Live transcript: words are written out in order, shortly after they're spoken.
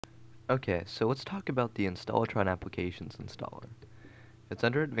Okay, so let's talk about the Installatron Applications installer. It's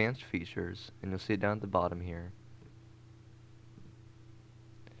under Advanced Features, and you'll see it down at the bottom here.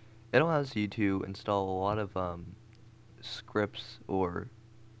 It allows you to install a lot of scripts or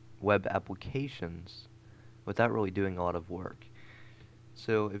web applications without really doing a lot of work.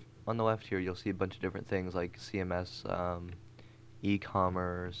 So if on the left here, you'll see a bunch of different things like CMS,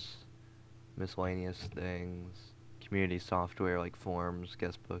 e-commerce, miscellaneous things, community software like forms,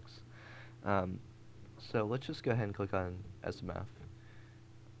 guestbooks. So let's just go ahead and click on SMF.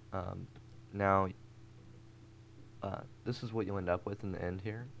 Now, this is what you'll end up with in the end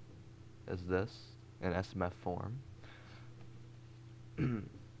here, is this, an SMF form.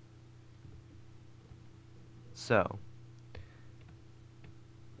 So,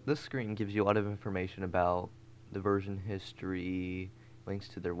 this screen gives you a lot of information about the version history, links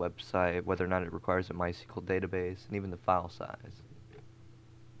to their website, whether or not it requires a MySQL database, and even the file size.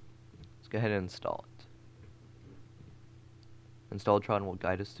 Let's go ahead and install it. Installatron will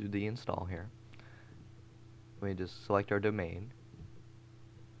guide us through the install here. We just select our domain.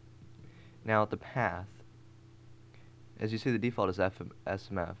 Now the path, as you see, the default is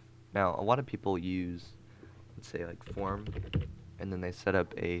SMF. Now a lot of people use, let's say, like form, and then they set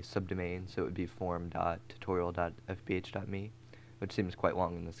up a subdomain, so it would be form.tutorial.fbh.me, which seems quite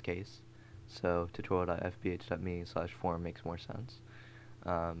long in this case. So tutorial.fbh.me/form makes more sense.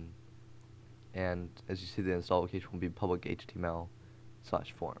 And as you see, the install location will be public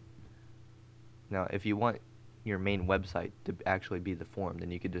HTML/form. Now, if you want your main website to actually be the form,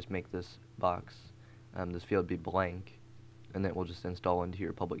 then you could just make this box, this field be blank, and then it will just install into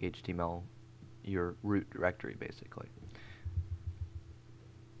your public HTML, your root directory, basically.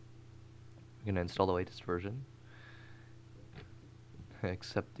 I'm going to install the latest version,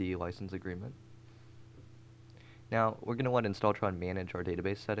 accept the license agreement. Now, we're going to let Installatron manage our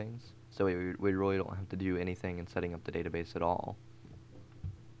database settings, so we really don't have to do anything in setting up the database at all.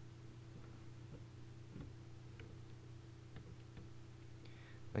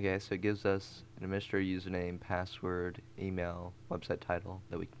 Okay, so it gives us an administrator username, password, email, website title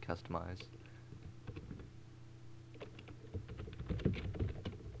that we can customize.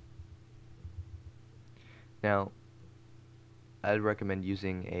 Now, I'd recommend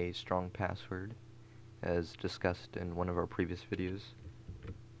using a strong password, as discussed in one of our previous videos.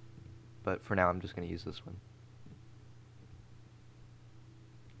 But for now, I'm just going to use this one.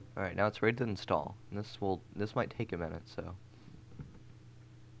 Alright, now it's ready to install. And this might take a minute, so.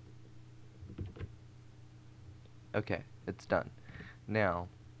 Okay, it's done. Now,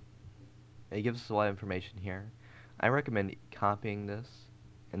 it gives us a lot of information here. I recommend copying this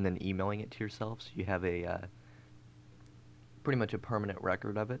and then emailing it to yourself so you have a pretty much a permanent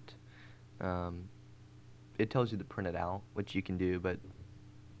record of it. It tells you to print it out, which you can do, but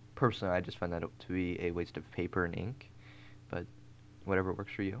personally I just find that to be a waste of paper and ink, but whatever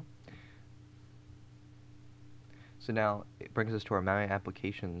works for you. So now it brings us to our My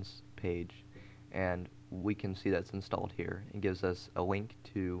Applications page, and we can see that's installed here. It gives us a link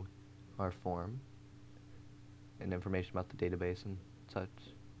to our form and information about the database and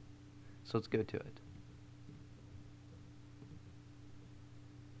such. So let's go to it.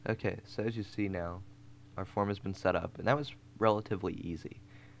 Okay, so as you see now, our form has been set up, and that was relatively easy.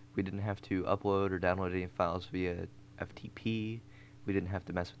 We didn't have to upload or download any files via FTP. We didn't have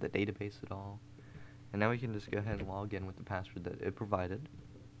to mess with the database at all. And now we can just go ahead and log in with the password that it provided.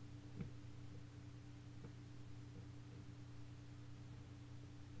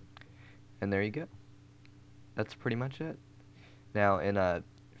 And there you go. That's pretty much it. Now, in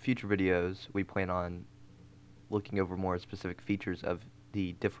future videos, we plan on looking over more specific features of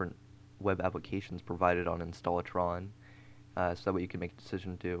the different web applications provided on Installatron, so that way you can make a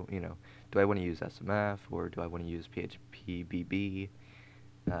decision to, do I want to use SMF or do I want to use PHP-BB,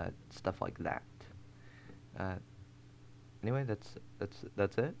 stuff like that. Anyway, that's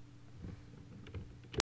it.